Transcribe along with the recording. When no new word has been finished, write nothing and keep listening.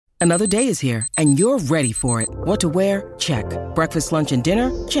Another day is here, and you're ready for it. What to wear? Check. Breakfast, lunch, and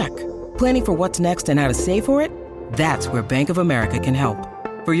dinner? Check. Planning for what's next and how to save for it? That's where Bank of America can help.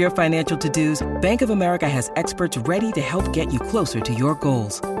 For your financial to-dos, Bank of America has experts ready to help get you closer to your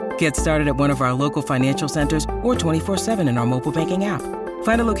goals. Get started at one of our local financial centers or 24/7 in our mobile banking app.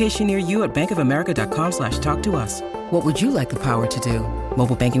 Find a location near you at bankofamerica.com/talktous. What would you like the power to do?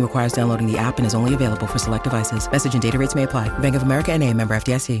 Mobile banking requires downloading the app and is only available for select devices. Message and data rates may apply. Bank of America N.A., member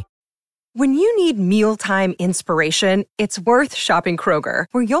FDIC. When you need mealtime inspiration, it's worth shopping Kroger,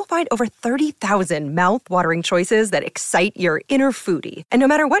 where you'll find over 30,000 mouth-watering choices that excite your inner foodie. And no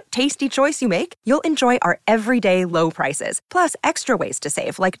matter what tasty choice you make, you'll enjoy our everyday low prices, plus extra ways to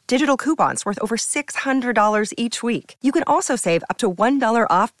save, like digital coupons worth over $600 each week. You can also save up to $1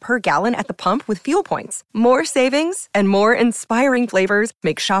 off per gallon at the pump with fuel points. More savings and more inspiring flavors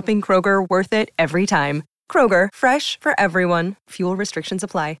make shopping Kroger worth it every time. Kroger, fresh for everyone. Fuel restrictions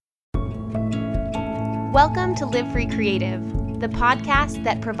apply. Welcome to Live Free Creative, the podcast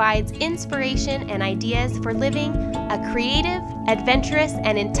that provides inspiration and ideas for living a creative, adventurous,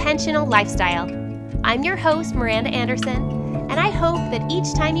 and intentional lifestyle. I'm your host, Miranda Anderson, and I hope that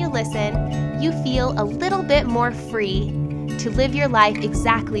each time you listen, you feel a little bit more free to live your life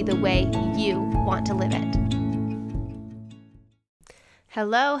exactly the way you want to live it.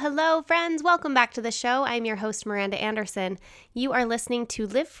 Hello, friends. Welcome back to the show. I'm your host, Miranda Anderson. You are listening to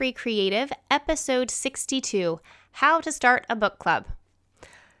Live Free Creative, episode 62, How to Start a Book Club.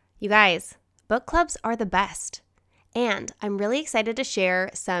 You guys, book clubs are the best. And I'm really excited to share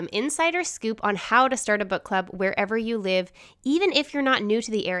some insider scoop on how to start a book club wherever you live, even if you're not new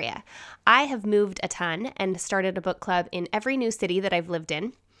to the area. I have moved a ton and started a book club in every new city that I've lived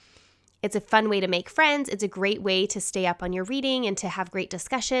in. It's a fun way to make friends. It's a great way to stay up on your reading and to have great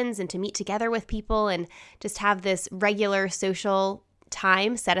discussions and to meet together with people and just have this regular social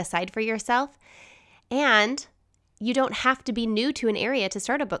time set aside for yourself. And you don't have to be new to an area to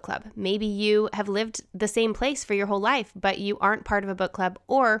start a book club. Maybe you have lived the same place for your whole life, but you aren't part of a book club,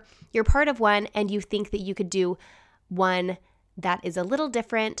 or you're part of one and you think that you could do one that is a little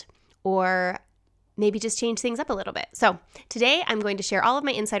different, or maybe just change things up a little bit. So today I'm going to share all of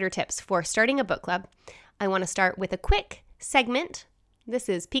my insider tips for starting a book club. I want to start with a quick segment. This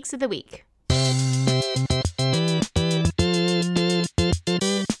is Peaks of the Week.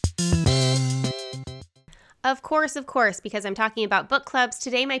 Of course, because I'm talking about book clubs,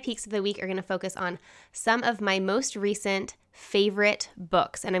 today my Peaks of the Week are going to focus on some of my most recent favorite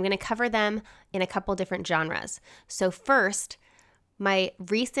books, and I'm going to cover them in a couple different genres. So first, my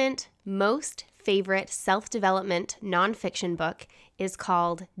recent most favorite self-development nonfiction book is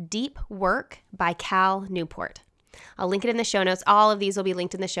called Deep Work by Cal Newport. I'll link it in the show notes. All of these will be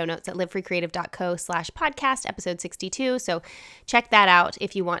linked in the show notes at livefreecreative.co/podcast, episode 62. So check that out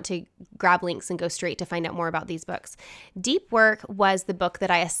if you want to grab links and go straight to find out more about these books. Deep Work was the book that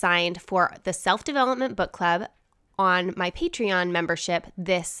I assigned for the Self-Development Book Club on my Patreon membership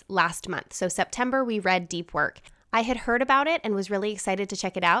this last month. So September, we read Deep Work. I had heard about it and was really excited to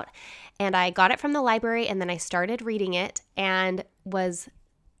check it out, and I got it from the library, and then I started reading it and was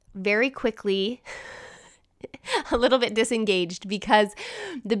very quickly a little bit disengaged because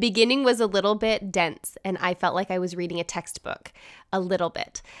the beginning was a little bit dense, and I felt like I was reading a textbook a little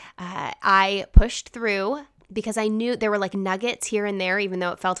bit. I pushed through because I knew there were like nuggets here and there. Even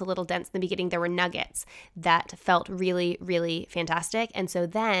though it felt a little dense in the beginning, there were nuggets that felt really, really fantastic. And so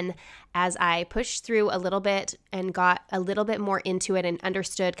then as I pushed through a little bit and got a little bit more into it and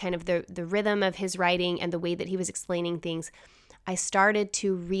understood kind of the rhythm of his writing and the way that he was explaining things, I started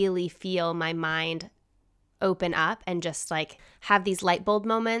to really feel my mind open up and just like have these light bulb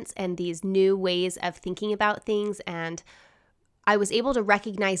moments and these new ways of thinking about things, and I was able to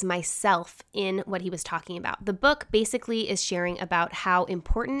recognize myself in what he was talking about. The book basically is sharing about how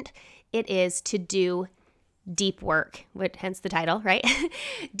important it is to do deep work, hence the title, right?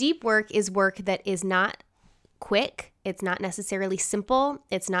 Deep work is work that is not quick. It's not necessarily simple.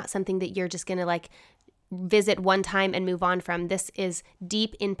 It's not something that you're just going to like visit one time and move on from. This is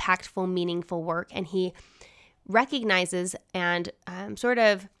deep, impactful, meaningful work. And he recognizes and sort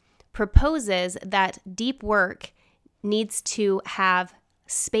of proposes that deep work needs to have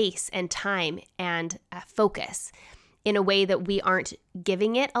space and time and focus in a way that we aren't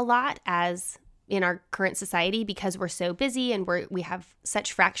giving it a lot as in our current society, because we're so busy and we have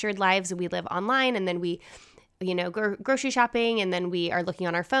such fractured lives, and we live online, and then we go grocery shopping, and then we are looking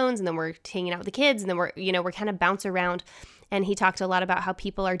on our phones, and then we're hanging out with the kids, and then we're kind of bounce around. And he talked a lot about how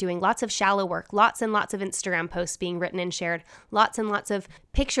people are doing lots of shallow work, lots and lots of Instagram posts being written and shared, lots and lots of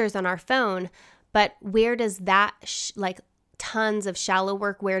pictures on our phone. But where does that tons of shallow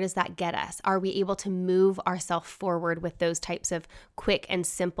work, where does that get us? Are we able to move ourselves forward with those types of quick and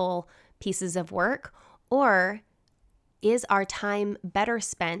simple pieces of work? Or is our time better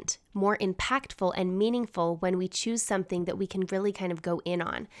spent, more impactful and meaningful when we choose something that we can really kind of go in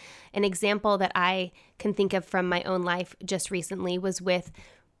on? An example that I can think of from my own life just recently was with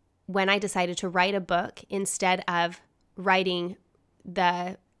when I decided to write a book instead of writing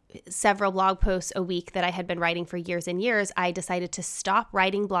the several blog posts a week that I had been writing for years and years. I decided to stop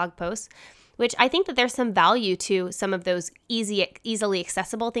writing blog posts, which I think that there's some value to some of those easily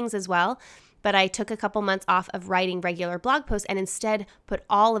accessible things as well. But I took a couple months off of writing regular blog posts and instead put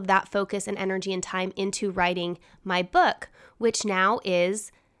all of that focus and energy and time into writing my book, which now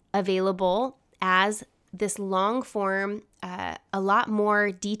is available as this long form, a lot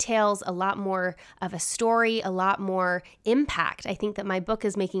more details, a lot more of a story, a lot more impact. I think that my book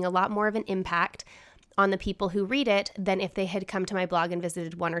is making a lot more of an impact on the people who read it than if they had come to my blog and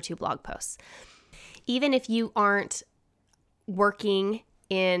visited one or two blog posts. Even if you aren't working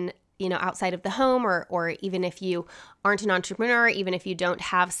in outside of the home, or even if you aren't an entrepreneur, even if you don't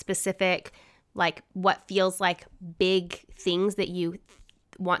have specific, like what feels like big things that you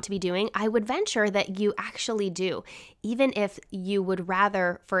want to be doing, I would venture that you actually do. Even if you would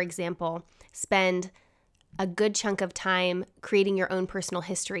rather, for example, spend a good chunk of time creating your own personal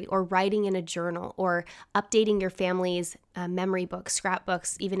history or writing in a journal or updating your family's memory books,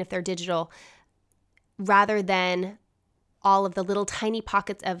 scrapbooks, even if they're digital, rather than all of the little tiny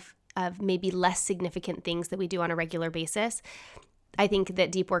pockets of maybe less significant things that we do on a regular basis. I think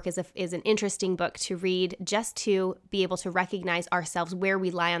that Deep Work is an interesting book to read, just to be able to recognize ourselves, where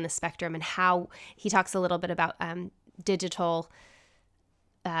we lie on the spectrum, and how he talks a little bit about digital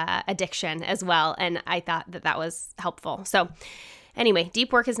addiction as well. And I thought that was helpful. So anyway,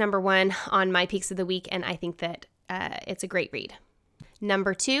 Deep Work is number 1 on my Peaks of the Week, and I think that it's a great read.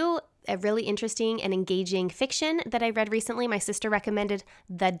 Number 2, a really interesting and engaging fiction that I read recently. My sister recommended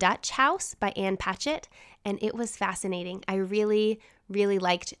The Dutch House by Ann Patchett, and it was fascinating. I really, really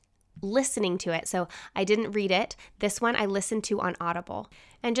liked listening to it. So I didn't read it. This one I listened to on Audible.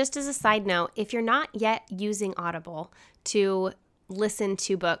 And just as a side note, if you're not yet using Audible to listen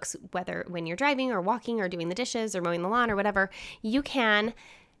to books, whether when you're driving or walking or doing the dishes or mowing the lawn or whatever, you can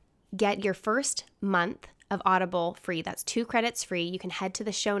get your first month of Audible free. That's 2 credits free. You can head to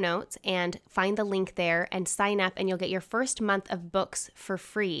the show notes and find the link there and sign up, and you'll get your first month of books for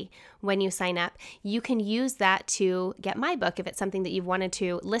free when you sign up. You can use that to get my book if it's something that you've wanted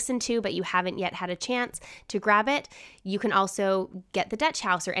to listen to but you haven't yet had a chance to grab it. You can also get The Dutch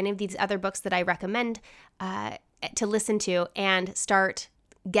House or any of these other books that I recommend to listen to and start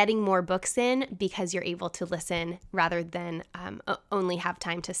getting more books in, because you're able to listen rather than only have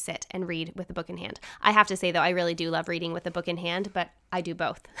time to sit and read with a book in hand. I have to say, though, I really do love reading with a book in hand, but I do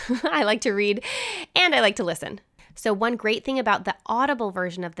both. I like to read and I like to listen. So one great thing about the Audible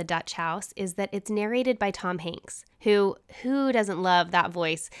version of The Dutch House is that it's narrated by Tom Hanks, who doesn't love that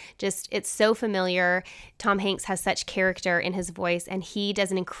voice? Just, it's so familiar. Tom Hanks has such character in his voice, and he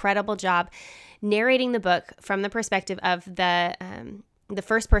does an incredible job narrating the book from the perspective of the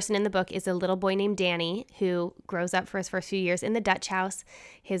first person in the book is a little boy named Danny, who grows up for his first few years in the Dutch house.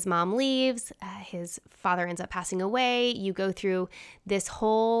 His mom leaves, his father ends up passing away. You go through this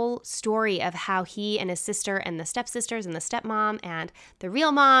whole story of how he and his sister and the stepsisters and the stepmom and the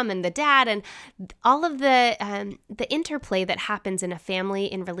real mom and the dad and all of the interplay that happens in a family,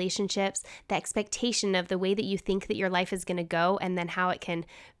 in relationships, the expectation of the way that you think that your life is going to go, and then how it can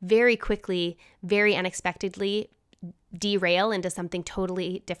very quickly, very unexpectedly derail into something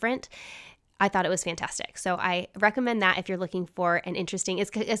totally different. I thought it was fantastic. So I recommend that if you're looking for an interesting, it's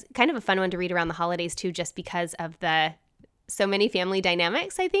kind of a fun one to read around the holidays too, just because of so many family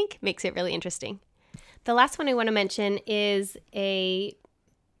dynamics, I think, makes it really interesting. The last one I want to mention is I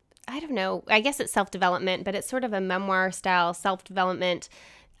guess it's self-development, but it's sort of a memoir style self-development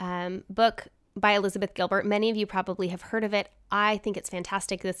book by Elizabeth Gilbert. Many of you probably have heard of it. I think it's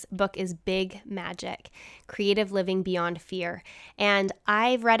fantastic. This book is Big Magic: Creative Living Beyond Fear. And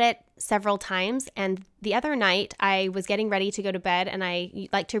I've read it several times. And the other night I was getting ready to go to bed, and I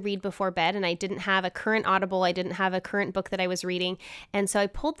like to read before bed, and I didn't have a current Audible. I didn't have a current book that I was reading. And so I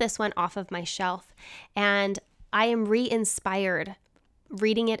pulled this one off of my shelf, and I am re-inspired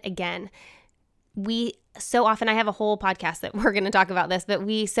reading it again. We so often, I have a whole podcast that we're going to talk about this, but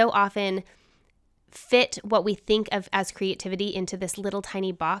we so often fit what we think of as creativity into this little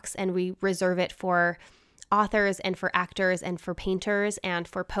tiny box, and we reserve it for authors and for actors and for painters and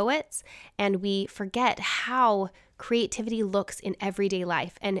for poets, and we forget how creativity looks in everyday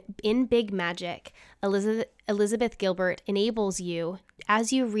life. And in Big Magic, Elizabeth Gilbert enables you,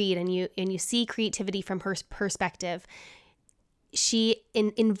 as you read and you see creativity from her perspective, she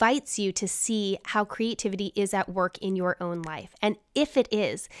invites you to see how creativity is at work in your own life. And if it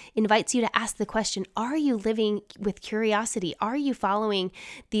is, invites you to ask the question, are you living with curiosity? Are you following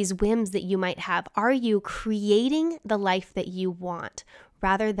these whims that you might have? Are you creating the life that you want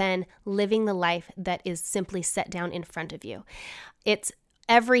rather than living the life that is simply set down in front of you? It's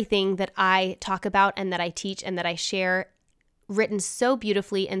everything that I talk about and that I teach and that I share, written so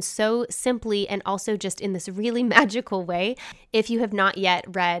beautifully and so simply, and also just in this really magical way. If you have not yet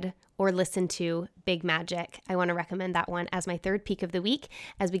read or listened to Big Magic, I want to recommend that one as my third peak of the week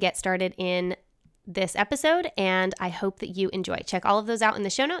as we get started in this episode, and I hope that you enjoy. Check all of those out in the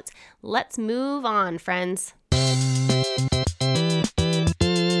show notes. Let's move on, friends.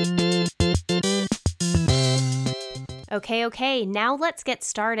 Okay, now let's get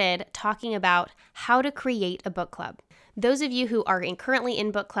started talking about how to create a book club. Those of you who are currently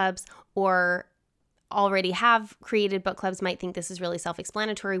in book clubs or already have created book clubs might think this is really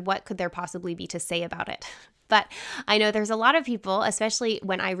self-explanatory. What could there possibly be to say about it? But I know there's a lot of people, especially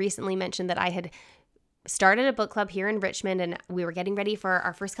when I recently mentioned that I had started a book club here in Richmond and we were getting ready for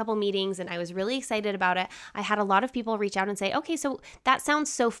our first couple meetings and I was really excited about it. I had a lot of people reach out and say, okay, so that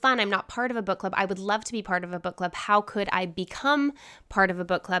sounds so fun. I'm not part of a book club. I would love to be part of a book club. How could I become part of a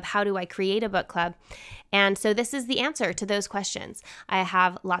book club? How do I create a book club? And so this is the answer to those questions. I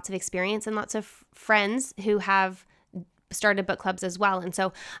have lots of experience and lots of friends who have started book clubs as well. And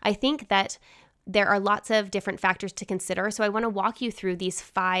so I think that there are lots of different factors to consider. So I want to walk you through these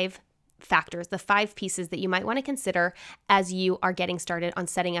 5 factors, the 5 pieces that you might want to consider as you are getting started on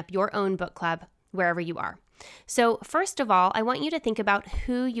setting up your own book club wherever you are. So first of all, I want you to think about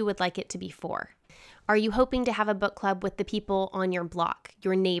who you would like it to be for. Are you hoping to have a book club with the people on your block,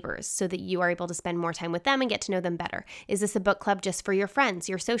 your neighbors, so that you are able to spend more time with them and get to know them better? Is this a book club just for your friends,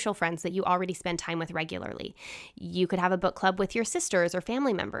 your social friends that you already spend time with regularly? You could have a book club with your sisters or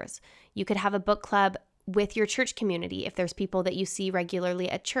family members. You could have a book club with your church community if there's people that you see regularly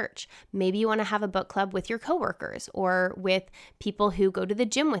at church. Maybe you want to have a book club with your coworkers or with people who go to the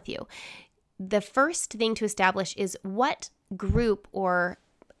gym with you. The first thing to establish is what group or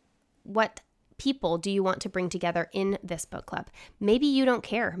what people do you want to bring together in this book club? Maybe you don't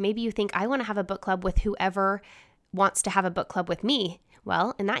care. Maybe you think, I want to have a book club with whoever wants to have a book club with me.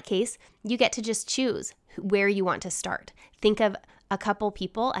 Well, in that case, you get to just choose where you want to start. Think of a couple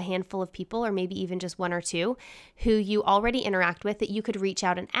people, a handful of people, or maybe even just 1 or 2 who you already interact with that you could reach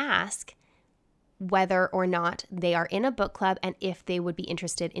out and ask whether or not they are in a book club and if they would be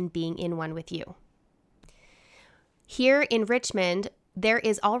interested in being in one with you. Here in Richmond, there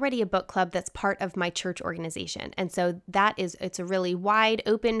is already a book club that's part of my church organization. And so it's a really wide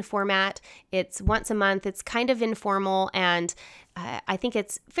open format. It's once a month. It's kind of informal. And I think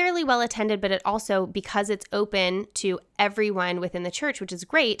it's fairly well attended, but it also, because it's open to everyone within the church, which is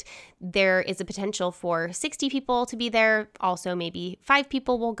great, there is a potential for 60 people to be there. Also, maybe 5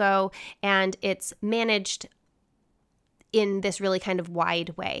 people will go, and it's managed in this really kind of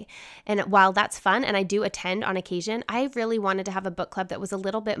wide way. And while that's fun, and I do attend on occasion, I really wanted to have a book club that was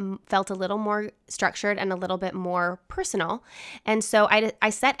felt a little more structured and a little bit more personal. And so I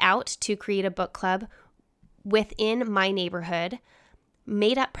set out to create a book club within my neighborhood,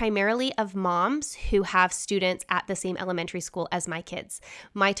 made up primarily of moms who have students at the same elementary school as my kids.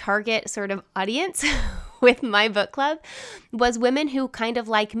 My target sort of audience with my book club was women who, kind of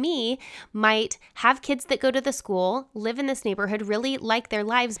like me, might have kids that go to the school, live in this neighborhood, really like their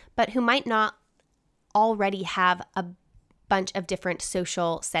lives, but who might not already have a bunch of different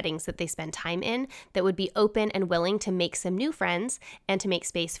social settings that they spend time in that would be open and willing to make some new friends and to make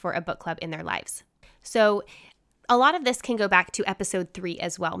space for a book club in their lives. So a lot of this can go back to episode 3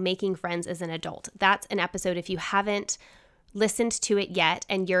 as well, Making Friends as an Adult. That's an episode, if you haven't listened to it yet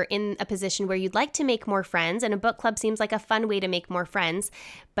and you're in a position where you'd like to make more friends, and a book club seems like a fun way to make more friends,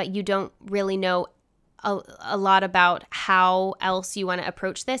 but you don't really know a lot about how else you want to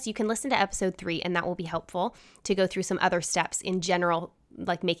approach this, you can listen to episode 3, and that will be helpful to go through some other steps in general,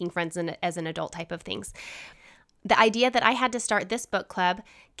 like making friends as an adult type of things. The idea that I had to start this book club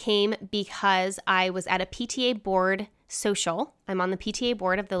came because I was at a PTA board social. I'm on the PTA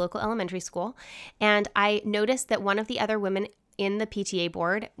board of the local elementary school, and I noticed that one of the other women in the PTA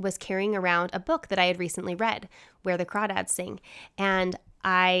board was carrying around a book that I had recently read, Where the Crawdads Sing, and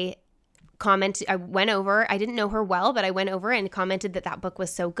I I went over, I didn't know her well, but I went over and commented that book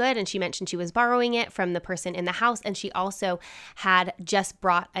was so good. And she mentioned she was borrowing it from the person in the house. And she also had just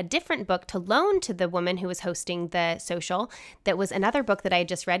brought a different book to loan to the woman who was hosting the social. That was another book that I had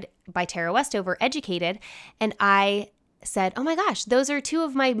just read by Tara Westover, Educated. And I said, oh my gosh, those are two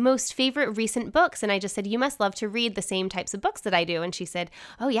of my most favorite recent books. And I just said, you must love to read the same types of books that I do. And she said,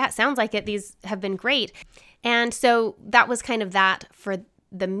 oh yeah, it sounds like it. These have been great. And so that was kind of that for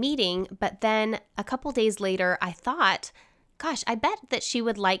the meeting. But then a couple days later, I thought, gosh, I bet that she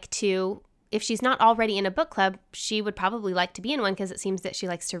would like to, if she's not already in a book club, she would probably like to be in one because it seems that she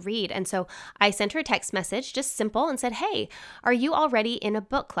likes to read. And so I sent her a text message, just simple, and said, hey, are you already in a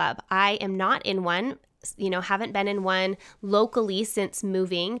book club? I am not in one, haven't been in one locally since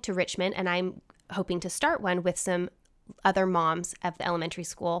moving to Richmond, and I'm hoping to start one with some other moms of the elementary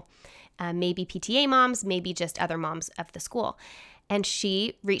school, maybe PTA moms, maybe just other moms of the school. And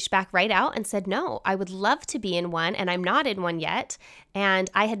she reached back right out and said, no, I would love to be in one, and I'm not in one yet.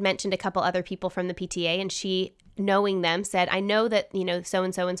 And I had mentioned a couple other people from the PTA, and she, knowing them, said, I know that,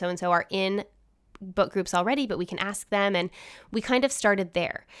 so-and-so and so-and-so are in book groups already, but we can ask them. And we kind of started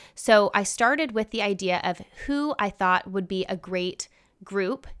there. So I started with the idea of who I thought would be a great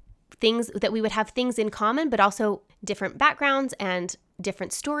group, things that we would have things in common, but also different backgrounds and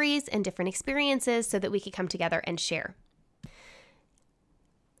different stories and different experiences so that we could come together and share.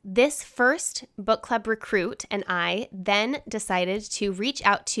 This first book club recruit and I then decided to reach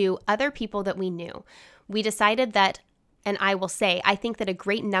out to other people that we knew. We decided that, and I will say, I think that a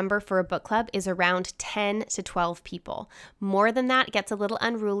great number for a book club is around 10 to 12 people. More than that gets a little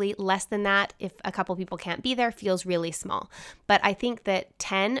unruly. Less than that, if a couple people can't be there, feels really small. But I think that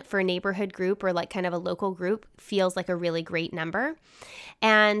 10 for a neighborhood group or like kind of a local group feels like a really great number.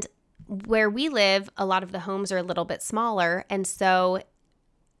 And where we live, a lot of the homes are a little bit smaller. And so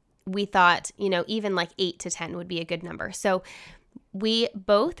we thought, even like 8 to 10 would be a good number. So we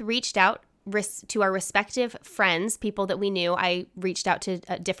both reached out to our respective friends, people that we knew. I reached out to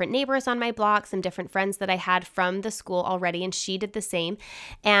different neighbors on my block, some different friends that I had from the school already, and she did the same.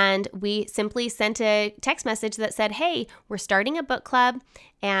 And we simply sent a text message that said, hey, we're starting a book club,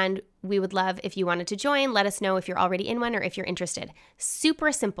 and we would love if you wanted to join. Let us know if you're already in one or if you're interested.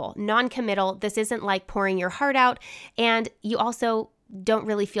 Super simple, non-committal. This isn't like pouring your heart out. And you also don't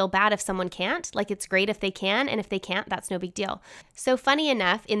really feel bad if someone can't. Like, it's great if they can, and if they can't, that's no big deal. So funny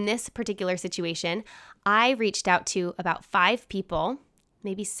enough, in this particular situation, I reached out to about 5 people,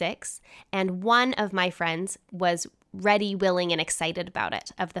 maybe 6, and one of my friends was ready, willing, and excited about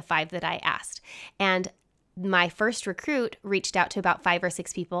it, of the 5 that I asked. And my first recruit reached out to about 5 or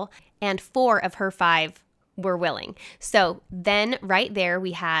 6 people, and 4 of her 5 were willing. So then right there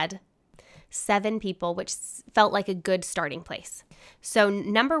we had 7 people, which felt like a good starting place. So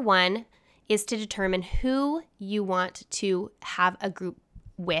number 1 is to determine who you want to have a group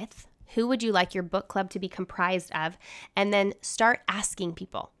with. Who would you like your book club to be comprised of? And then start asking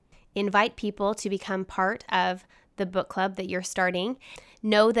people. Invite people to become part of the book club that you're starting.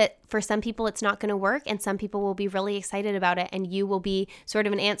 Know that for some people it's not going to work, and some people will be really excited about it, and you will be sort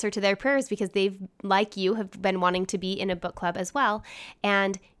of an answer to their prayers because they've, like you, have been wanting to be in a book club as well.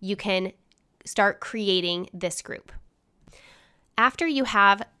 And you can start creating this group. After you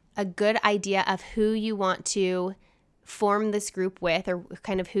have a good idea of who you want to form this group with, or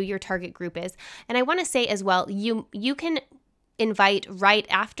kind of who your target group is, and I want to say as well, you can invite right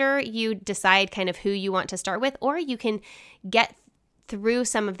after you decide kind of who you want to start with, or you can get through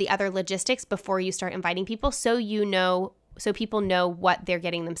some of the other logistics before you start inviting people, so people know what they're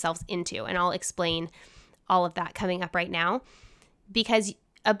getting themselves into. And I'll explain all of that coming up right now, because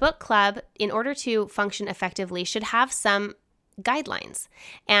a book club, in order to function effectively, should have some guidelines.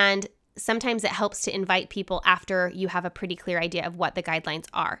 And sometimes it helps to invite people after you have a pretty clear idea of what the guidelines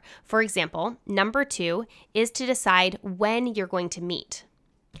are. For example, number 2 is to decide when you're going to meet.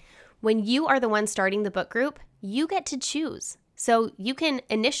 When you are the one starting the book group, you get to choose. So you can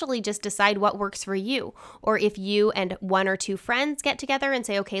initially just decide what works for you. Or if you and 1 or 2 friends get together and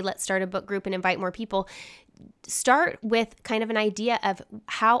say, okay, let's start a book group and invite more people, start with kind of an idea of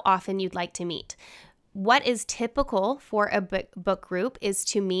how often you'd like to meet. What is typical for a book group is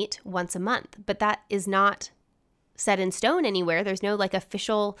to meet once a month, but that is not set in stone anywhere. There's no like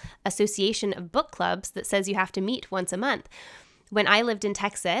official association of book clubs that says you have to meet once a month. When I lived in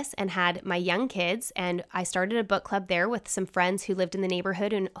Texas and had my young kids, and I started a book club there with some friends who lived in the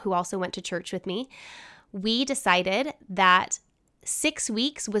neighborhood and who also went to church with me, we decided that 6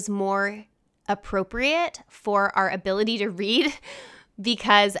 weeks was more appropriate for our ability to read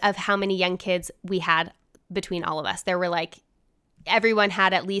because of how many young kids we had between all of us. There were like everyone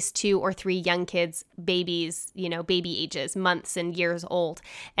had at least 2 or 3 young kids, babies, baby ages, months and years old.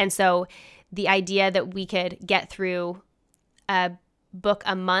 And so the idea that we could get through a book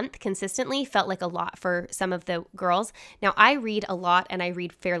a month consistently felt like a lot for some of the girls. Now, I read a lot and I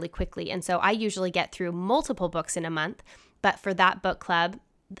read fairly quickly. And so I usually get through multiple books in a month. But for that book club,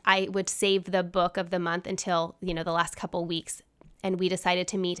 I would save the book of the month until, the last couple weeks. And we decided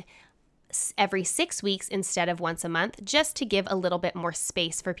to meet every 6 weeks instead of once a month, just to give a little bit more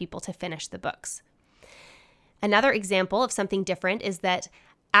space for people to finish the books. Another example of something different is that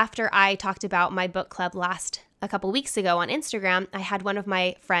after I talked about my book club a couple weeks ago on Instagram, I had one of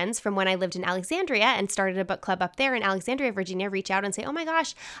my friends from when I lived in Alexandria and started a book club up there in Alexandria, Virginia, reach out and say, oh my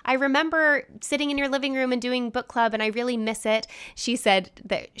gosh, I remember sitting in your living room and doing book club and I really miss it. She said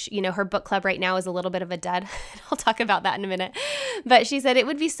that, her book club right now is a little bit of a dud. I'll talk about that in a minute. But she said it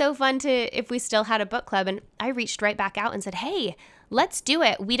would be so fun if we still had a book club. And I reached right back out and said, hey, let's do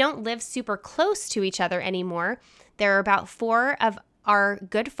it. We don't live super close to each other anymore. There are about 4 of our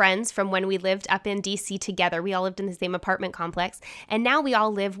good friends from when we lived up in DC together. We all lived in the same apartment complex. And now we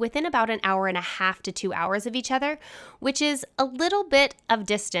all live within about an hour and a half to 2 hours of each other, which is a little bit of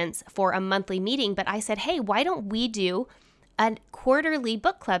distance for a monthly meeting. But I said, hey, why don't we do a quarterly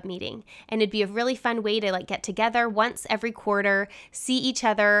book club meeting? And it'd be a really fun way to get together once every quarter, see each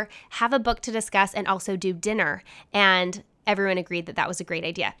other, have a book to discuss, and also do dinner. And everyone agreed that that was a great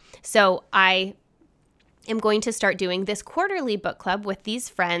idea. So I am going to start doing this quarterly book club with these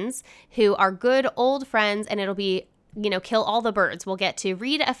friends who are good old friends, and it'll be, kill all the birds. We'll get to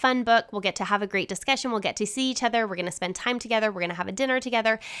read a fun book. We'll get to have a great discussion. We'll get to see each other. We're going to spend time together. We're going to have a dinner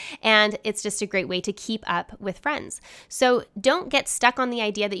together. And it's just a great way to keep up with friends. So don't get stuck on the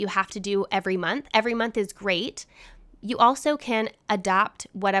idea that you have to do every month. Every month is great. You also can adopt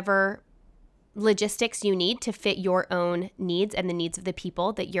whatever logistics you need to fit your own needs and the needs of the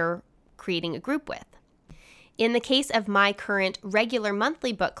people that you're creating a group with. In the case of my current regular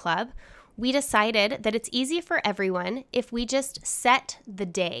monthly book club, we decided that it's easy for everyone if we just set the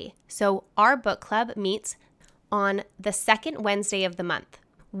day. So our book club meets on the second Wednesday of the month.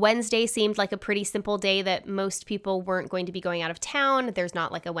 Wednesday seemed like a pretty simple day that most people weren't going to be going out of town. There's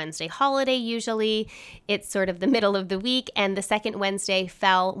not like a Wednesday holiday usually. It's sort of the middle of the week, and the second Wednesday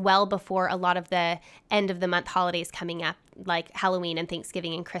fell well before a lot of the end of the month holidays coming up, like Halloween and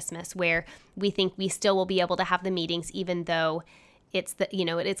Thanksgiving and Christmas, where we think we still will be able to have the meetings even though it's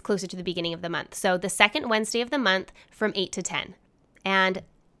it's closer to the beginning of the month. So the second Wednesday of the month from 8 to 10. And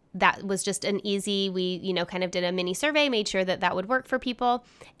that was just an easy, we, kind of did a mini survey, made sure that that would work for people,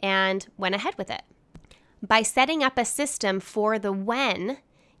 and went ahead with it. By setting up a system for the when,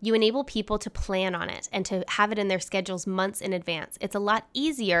 you enable people to plan on it and to have it in their schedules months in advance. It's a lot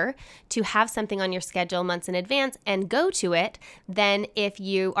easier to have something on your schedule months in advance and go to it than if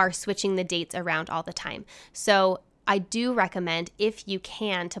you are switching the dates around all the time. So I do recommend, if you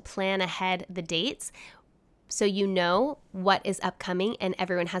can, to plan ahead the dates so you know what is upcoming and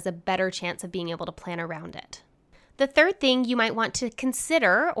everyone has a better chance of being able to plan around it. The third thing you might want to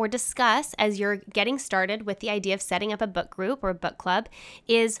consider or discuss as you're getting started with the idea of setting up a book group or a book club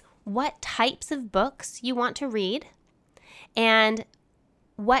is what types of books you want to read and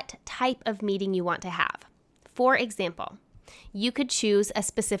what type of meeting you want to have. For example, you could choose a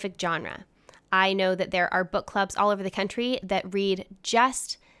specific genre. I know that there are book clubs all over the country that read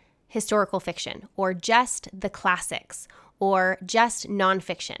just historical fiction or just the classics or just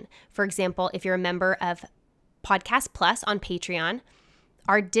nonfiction. For example, if you're a member of Podcast Plus on Patreon,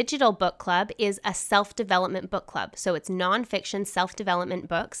 our digital book club is a self-development book club. So it's nonfiction self-development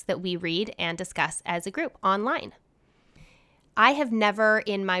books that we read and discuss as a group online. I have never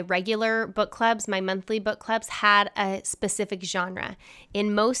in my regular book clubs, my monthly book clubs, had a specific genre.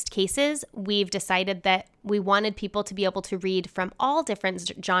 In most cases, we've decided that we wanted people to be able to read from all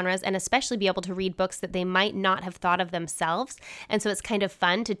different genres and especially be able to read books that they might not have thought of themselves. And so it's kind of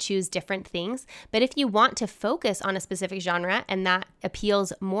fun to choose different things. But if you want to focus on a specific genre and that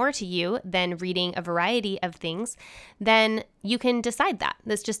appeals more to you than reading a variety of things, then you can decide that.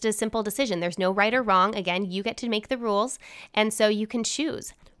 That's just a simple decision. There's no right or wrong. Again, you get to make the rules. And so you can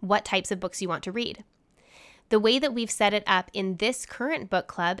choose what types of books you want to read. The way that we've set it up in this current book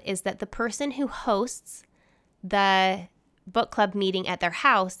club is that the person who hosts the book club meeting at their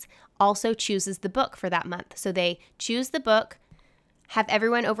house also chooses the book for that month. So they choose the book, have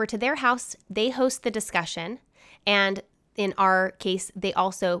everyone over to their house, they host the discussion, and in our case, they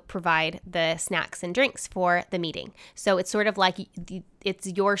also provide the snacks and drinks for the meeting. So it's sort of like it's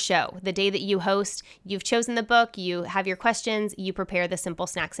your show. The day that you host, you've chosen the book, you have your questions, you prepare the simple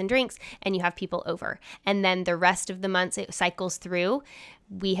snacks and drinks, and you have people over. And then the rest of the months, it cycles through.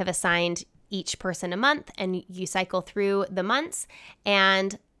 We have assigned each person a month, and you cycle through the months,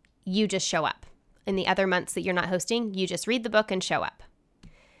 and you just show up. In the other months that you're not hosting, you just read the book and show up.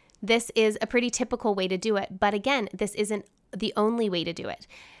 This is a pretty typical way to do it, but again, this isn't the only way to do it.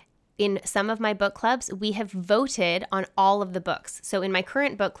 In some of my book clubs, we have voted on all of the books. So in my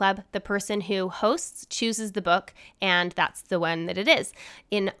current book club, the person who hosts chooses the book, and that's the one that it is.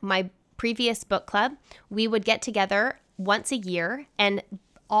 In my previous book club, we would get together once a year and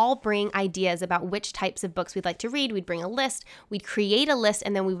all bring ideas about which types of books we'd like to read. We'd bring a list, we'd create a list,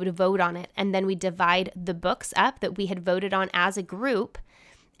 and then we would vote on it. And then we divide the books up that we had voted on as a group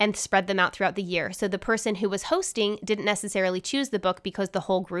and spread them out throughout the year. So the person who was hosting didn't necessarily choose the book because the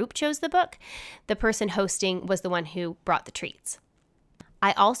whole group chose the book. The person hosting was the one who brought the treats.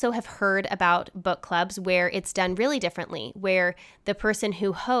 I also have heard about book clubs where it's done really differently, where the person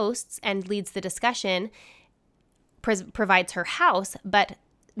who hosts and leads the discussion provides her house, but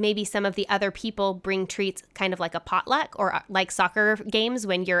maybe some of the other people bring treats, kind of like a potluck or like soccer games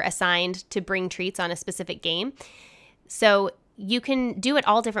when you're assigned to bring treats on a specific game. So you can do it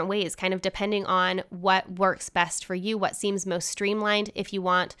all different ways, kind of depending on what works best for you, what seems most streamlined. If you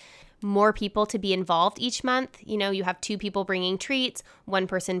want more people to be involved each month, you have 2 people bringing treats, 1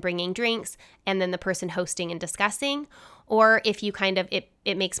 person bringing drinks, and then the person hosting and discussing. Or if you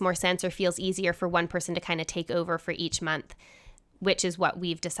it makes more sense or feels easier for 1 person to kind of take over for each month, which is what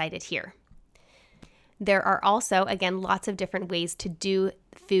we've decided here. There are also, again, lots of different ways to do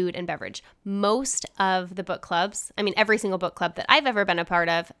food and beverage. Most of the book clubs, every single book club that I've ever been a part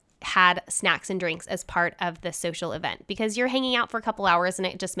of had snacks and drinks as part of the social event because you're hanging out for a couple hours and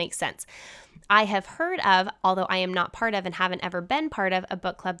it just makes sense. I have heard of, although I am not part of and haven't ever been part of, a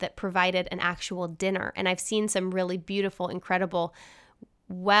book club that provided an actual dinner. And I've seen some really beautiful, incredible,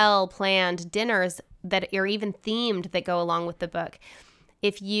 well-planned dinners that are even themed that go along with the book.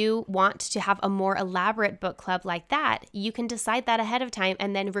 If you want to have a more elaborate book club like that, you can decide that ahead of time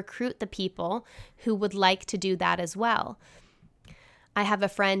and then recruit the people who would like to do that as well. I have a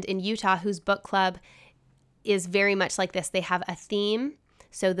friend in Utah whose book club is very much like this. They have a theme.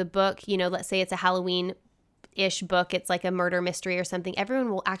 So the book, let's say it's a Halloween-ish book. It's like a murder mystery or something.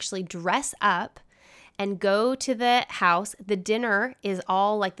 Everyone will actually dress up and go to the house. The dinner is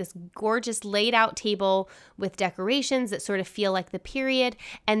all like this gorgeous laid out table with decorations that sort of feel like the period.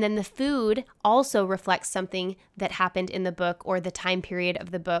 And then the food also reflects something that happened in the book or the time period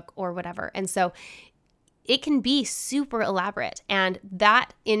of the book or whatever. And so it can be super elaborate. And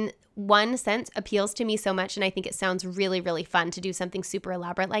that in one sense appeals to me so much. And I think it sounds really, really fun to do something super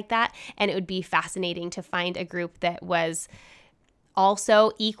elaborate like that. And it would be fascinating to find a group that was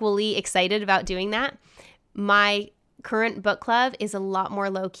also equally excited about doing that. My current book club is a lot more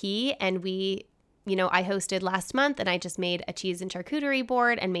low key, and I hosted last month and I just made a cheese and charcuterie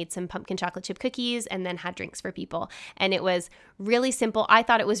board and made some pumpkin chocolate chip cookies and then had drinks for people. And it was really simple. I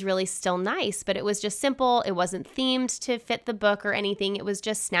thought it was really still nice, but it was just simple. It wasn't themed to fit the book or anything. It was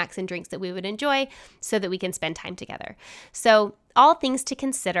just snacks and drinks that we would enjoy so that we can spend time together. So all things to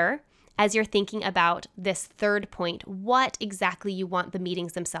consider as you're thinking about this third point, what exactly you want the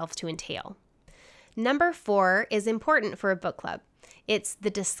meetings themselves to entail. Number 4 is important for a book club. It's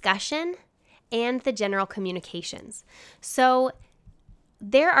the discussion and the general communications. So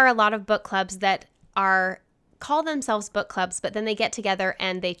there are a lot of book clubs that call themselves book clubs, but then they get together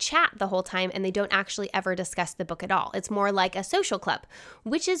and they chat the whole time and they don't actually ever discuss the book at all. It's more like a social club,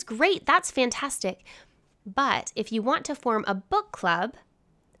 which is great. That's fantastic. But if you want to form a book club,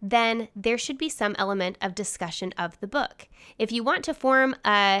 then there should be some element of discussion of the book. If you want to form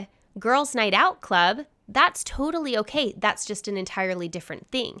a girls' night out club, that's totally okay. That's just an entirely different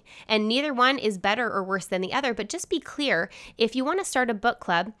thing. And neither one is better or worse than the other. But just be clear, if you want to start a book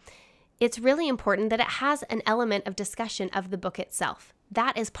club, it's really important that it has an element of discussion of the book itself.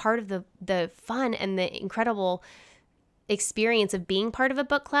 That is part of the fun and the incredible experience of being part of a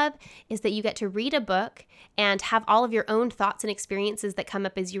book club, is that you get to read a book and have all of your own thoughts and experiences that come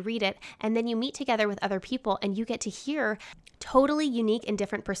up as you read it. And then you meet together with other people and you get to hear totally unique and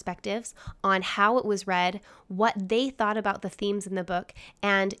different perspectives on how it was read, what they thought about the themes in the book.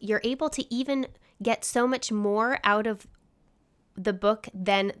 And you're able to even get so much more out of the book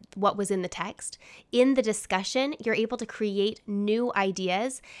than what was in the text. In the discussion, you're able to create new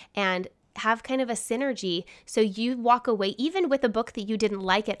ideas and have kind of a synergy. So you walk away, even with a book that you didn't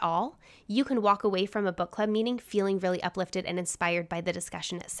like at all, you can walk away from a book club meeting feeling really uplifted and inspired by the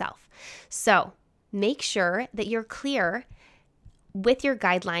discussion itself. So make sure that you're clear with your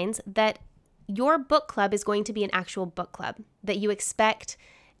guidelines that your book club is going to be an actual book club, that you expect,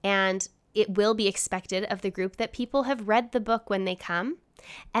 and it will be expected of the group, that people have read the book when they come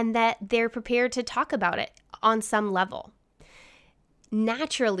and that they're prepared to talk about it on some level.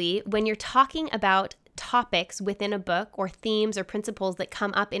 Naturally, when you're talking about topics within a book or themes or principles that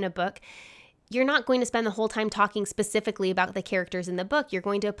come up in a book, you're not going to spend the whole time talking specifically about the characters in the book. You're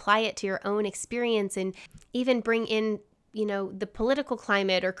going to apply it to your own experience and even bring in, the political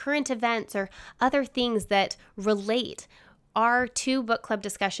climate or current events or other things that relate. Our 2 book club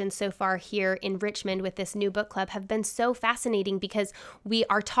discussions so far here in Richmond with this new book club have been so fascinating because we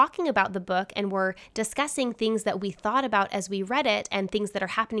are talking about the book and we're discussing things that we thought about as we read it and things that are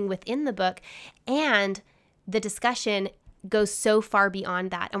happening within the book. And the discussion goes so far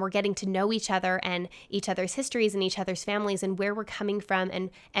beyond that. And we're getting to know each other and each other's histories and each other's families and where we're coming from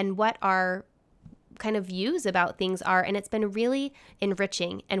and what our kind of views about things are. And it's been really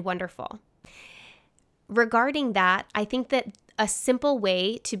enriching and wonderful. Regarding that, I think that a simple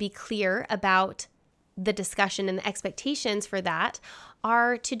way to be clear about the discussion and the expectations for that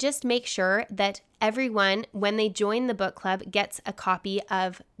are to just make sure that everyone, when they join the book club, gets a copy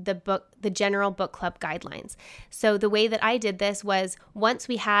of the general book club guidelines. So the way that I did this was, once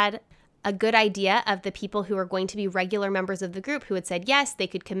we had a good idea of the people who are going to be regular members of the group who had said yes, they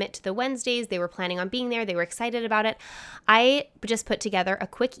could commit to the Wednesdays, they were planning on being there, they were excited about it, I just put together a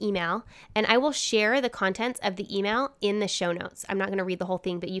quick email, and I will share the contents of the email in the show notes. I'm not going to read the whole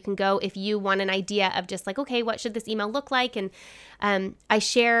thing, but you can go if you want an idea of just like, okay, what should this email look like? And I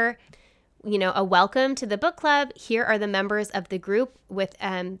share a welcome to the book club. Here are the members of the group with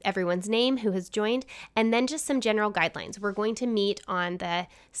everyone's name who has joined, and then just some general guidelines. We're going to meet on the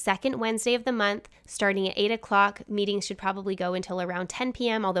second Wednesday of the month, starting at 8 o'clock. Meetings should probably go until around 10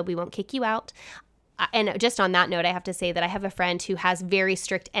 p.m., although we won't kick you out. And just on that note, I have to say that I have a friend who has very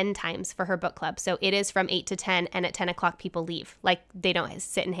strict end times for her book club. So it is from 8 to 10, and at 10 o'clock people leave. Like, they don't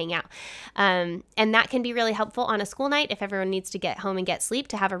sit and hang out. And that can be really helpful on a school night if everyone needs to get home and get sleep,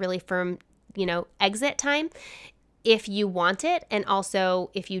 to have a really firm exit time if you want it. And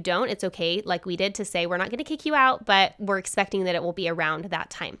also, if you don't, it's okay, like we did, to say we're not going to kick you out, but we're expecting that it will be around that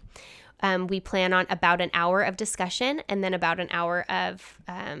time. We plan on about an hour of discussion and then about an hour of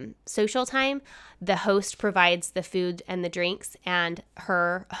social time. The host provides the food and the drinks and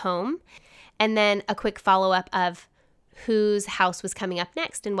her home. And then a quick follow-up of whose house was coming up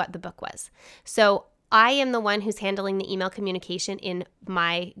next and what the book was. So I am the one who's handling the email communication in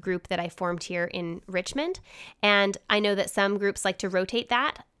my group that I formed here in Richmond. And I know that some groups like to rotate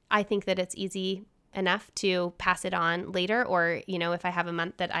that. I think that it's easy enough to pass it on later, or, if I have a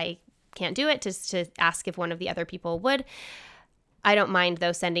month that I can't do it, just to ask if one of the other people would. I don't mind,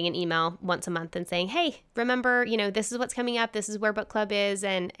 though, sending an email once a month and saying, hey, remember, this is what's coming up. This is where book club is,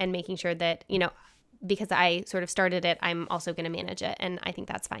 and making sure that, because I sort of started it, I'm also going to manage it. And I think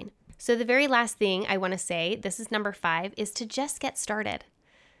that's fine. So the very last thing I want to say, this is number 5, is to just get started.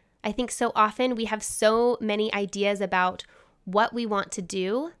 I think so often we have so many ideas about what we want to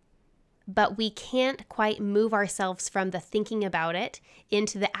do, but we can't quite move ourselves from the thinking about it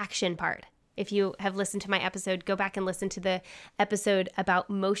into the action part. If you have listened to my episode, go back and listen to the episode about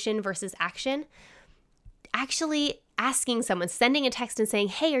motion versus action. Actually asking someone, sending a text and saying,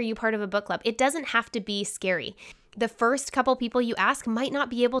 hey, are you part of a book club? It doesn't have to be scary. The first couple people you ask might not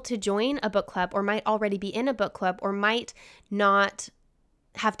be able to join a book club, or might already be in a book club, or might not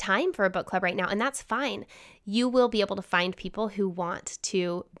have time for a book club right now, and that's fine. You will be able to find people who want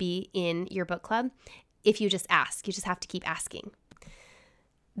to be in your book club if you just ask. You just have to keep asking.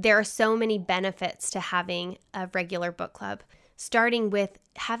 There are so many benefits to having a regular book club, starting with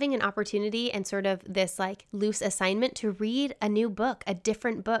having an opportunity and sort of this like loose assignment to read a new book, a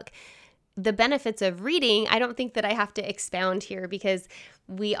different book. The benefits of reading, I don't think that I have to expound here, because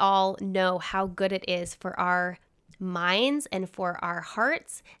we all know how good it is for our minds and for our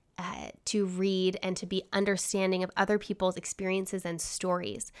hearts to read and to be understanding of other people's experiences and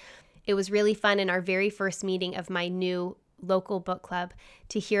stories. It was really fun in our very first meeting of my new local book club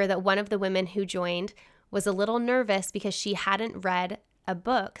to hear that one of the women who joined was a little nervous because she hadn't read a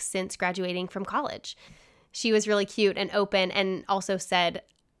book since graduating from college. She was really cute and open, and also said,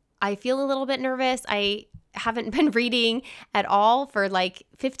 I feel a little bit nervous. I haven't been reading at all for like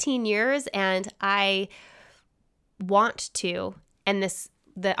 15 years, and I want to. And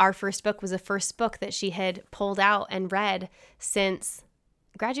our first book was the first book that she had pulled out and read since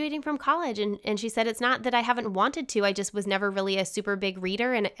graduating from college. And she said, it's not that I haven't wanted to, I just was never really a super big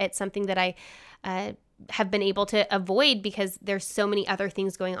reader. And it's something that I have been able to avoid because there's so many other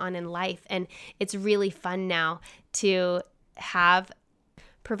things going on in life. And it's really fun now to have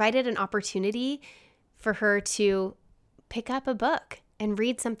provided an opportunity for her to pick up a book and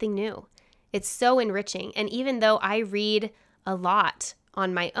read something new. It's so enriching. And even though I read a lot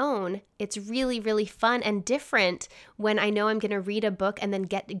on my own, it's really, really fun and different when I know I'm going to read a book and then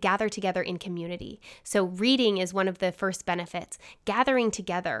gather together in community. So reading is one of the first benefits. Gathering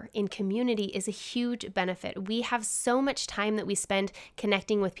together in community is a huge benefit. We have so much time that we spend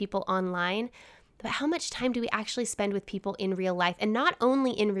connecting with people online, but how much time do we actually spend with people in real life? And not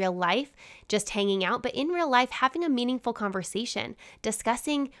only in real life, just hanging out, but in real life, having a meaningful conversation,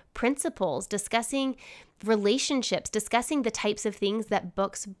 discussing principles, discussing relationships, discussing the types of things that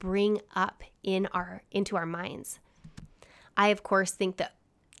books bring up into our minds. I, of course, think that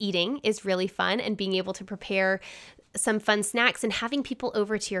eating is really fun, and being able to prepare some fun snacks and having people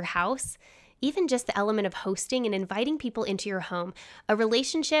over to your house. Even just the element of hosting and inviting people into your home. A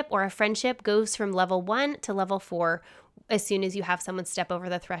relationship or a friendship goes from level 1 to level 4 as soon as you have someone step over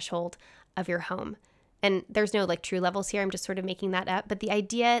the threshold of your home. And there's no true levels here. I'm just sort of making that up. But the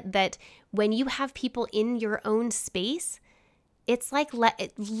idea that when you have people in your own space, it's like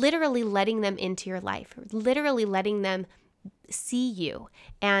literally letting them into your life, literally letting them see you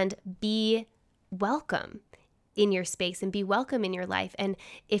and be welcome in your space and be welcome in your life. And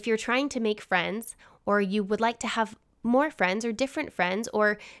if you're trying to make friends, or you would like to have more friends or different friends,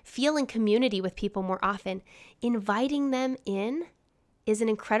 or feel in community with people more often, inviting them in is an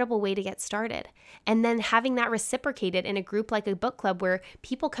incredible way to get started. And then having that reciprocated in a group like a book club, where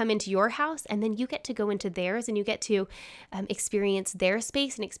people come into your house and then you get to go into theirs, and you get to experience their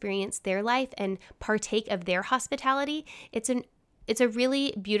space and experience their life and partake of their hospitality. It's a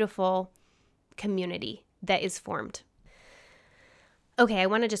really beautiful community that is formed. Okay, I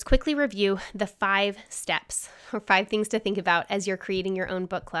want to just quickly review the 5 steps, or 5 things to think about as you're creating your own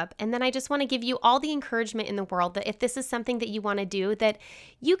book club. And then I just want to give you all the encouragement in the world that if this is something that you want to do, that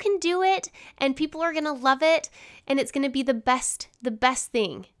you can do it, and people are going to love it, and it's going to be the best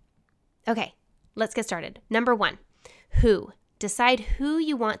thing. Okay, let's get started. Number 1, who? Decide who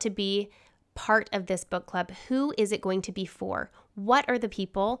you want to be part of this book club. Who is it going to be for? What are the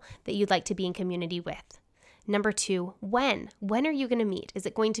people that you'd like to be in community with? Number 2, when? When are you going to meet? Is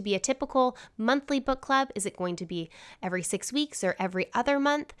it going to be a typical monthly book club? Is it going to be every 6 weeks or every other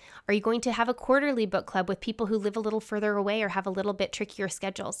month? Are you going to have a quarterly book club with people who live a little further away or have a little bit trickier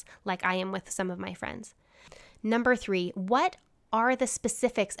schedules, like I am with some of my friends? Number 3, what are the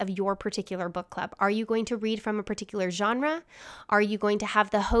specifics of your particular book club? Are you going to read from a particular genre? Are you going to have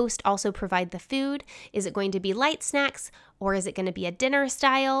the host also provide the food? Is it going to be light snacks, or is it going to be a dinner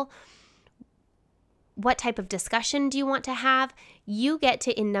style? What type of discussion do you want to have? You get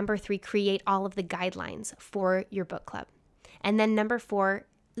to, in number 3, create all of the guidelines for your book club. And then number 4,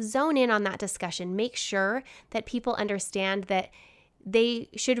 zone in on that discussion. Make sure that people understand that they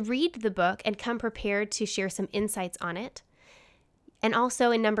should read the book and come prepared to share some insights on it. And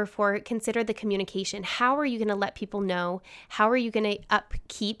also in number 4, consider the communication. How are you going to let people know? How are you going to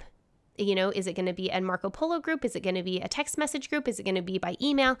upkeep? Is it going to be a Marco Polo group? Is it going to be a text message group? Is it going to be by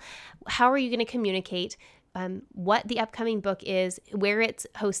email? How are you going to communicate what the upcoming book is, where it's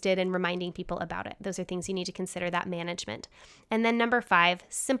hosted, and reminding people about it? Those are things you need to consider, that management. And then number 5,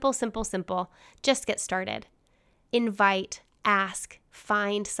 simple. Just get started. Invite, ask,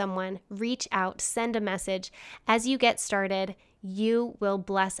 find someone, reach out, send a message. As you get started, you will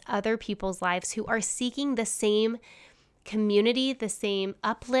bless other people's lives who are seeking the same community, the same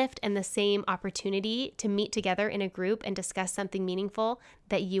uplift, and the same opportunity to meet together in a group and discuss something meaningful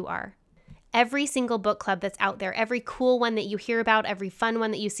that you are. Every single book club that's out there, every cool one that you hear about, every fun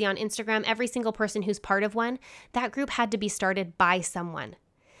one that you see on Instagram, every single person who's part of one, that group had to be started by someone.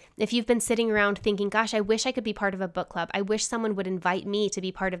 If you've been sitting around thinking, gosh, I wish I could be part of a book club, I wish someone would invite me to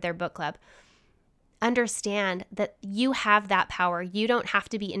be part of their book club, understand that you have that power. You don't have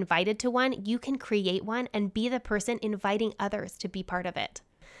to be invited to one. You can create one and be the person inviting others to be part of it.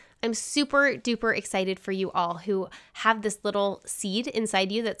 I'm super duper excited for you all who have this little seed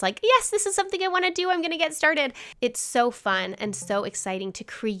inside you that's like, yes, this is something I want to do. I'm going to get started. It's so fun and so exciting to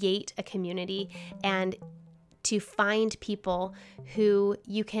create a community and to find people who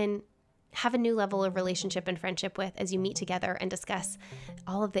you can have a new level of relationship and friendship with as you meet together and discuss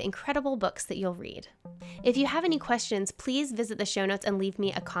all of the incredible books that you'll read. If you have any questions, please visit the show notes and leave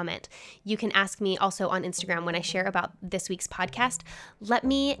me a comment. You can ask me also on Instagram when I share about this week's podcast. Let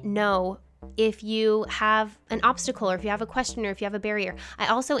me know if you have an obstacle or if you have a question or if you have a barrier. I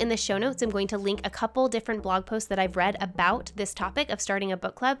also, in the show notes, am going to link a couple different blog posts that I've read about this topic of starting a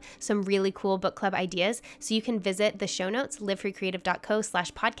book club, some really cool book club ideas. So you can visit the show notes,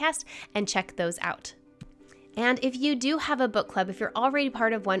 livefreecreative.co/podcast, and check those out. And if you do have a book club, if you're already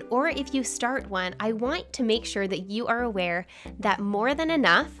part of one, or if you start one, I want to make sure that you are aware that More Than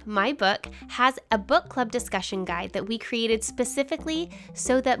Enough, my book, has a book club discussion guide that we created specifically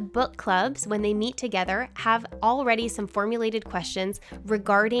so that book clubs, when they meet together, have already some formulated questions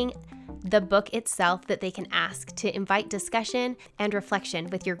regarding the book itself that they can ask to invite discussion and reflection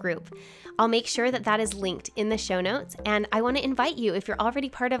with your group. I'll make sure that that is linked in the show notes, and I want to invite you, if you're already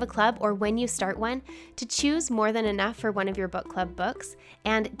part of a club or when you start one, to choose More Than Enough for one of your book club books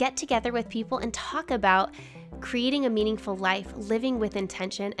and get together with people and talk about creating a meaningful life, living with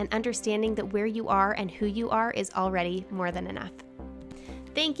intention, and understanding that where you are and who you are is already more than enough.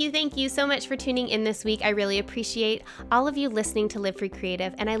 Thank you so much for tuning in this week. I really appreciate all of you listening to Live Free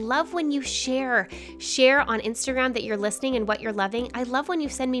Creative. And I love when you share on Instagram that you're listening and what you're loving. I love when you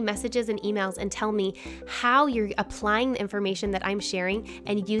send me messages and emails and tell me how you're applying the information that I'm sharing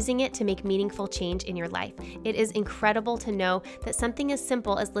and using it to make meaningful change in your life. It is incredible to know that something as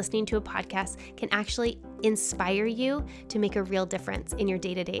simple as listening to a podcast can actually inspire you to make a real difference in your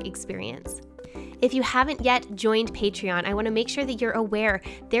day-to-day experience. If you haven't yet joined Patreon, I want to make sure that you're aware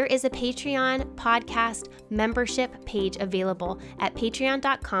there is a Patreon podcast membership page available at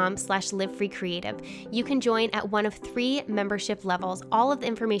patreon.com/livefreecreative. You can join at one of 3 membership levels. All of the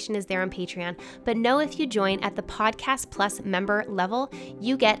information is there on Patreon, but know if you join at the Podcast Plus member level,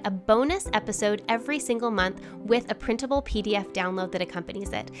 you get a bonus episode every single month with a printable PDF download that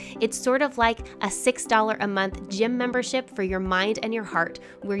accompanies it. It's sort of like a $6 a month gym membership for your mind and your heart,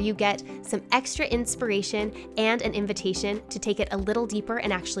 where you get some extra inspiration and an invitation to take it a little deeper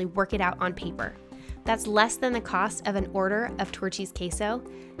and actually work it out on paper. That's less than the cost of an order of Torchy's queso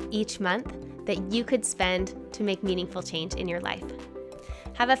each month that you could spend to make meaningful change in your life.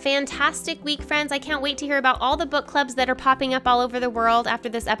 Have a fantastic week, friends. I can't wait to hear about all the book clubs that are popping up all over the world after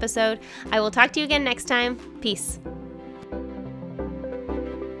this episode. I will talk to you again next time. Peace.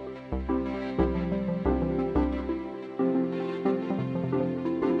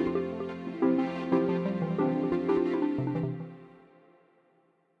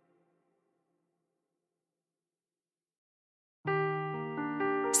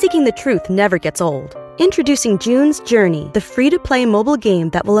 Seeking the truth never gets old. Introducing June's Journey, the free-to-play mobile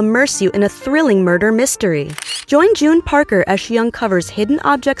game that will immerse you in a thrilling murder mystery. Join June Parker as she uncovers hidden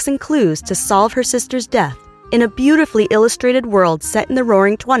objects and clues to solve her sister's death in a beautifully illustrated world set in the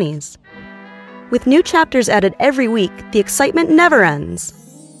Roaring '20s. With new chapters added every week, the excitement never ends.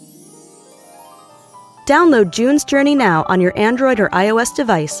 Download June's Journey now on your Android or iOS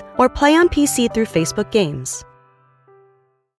device, or play on PC through Facebook Games.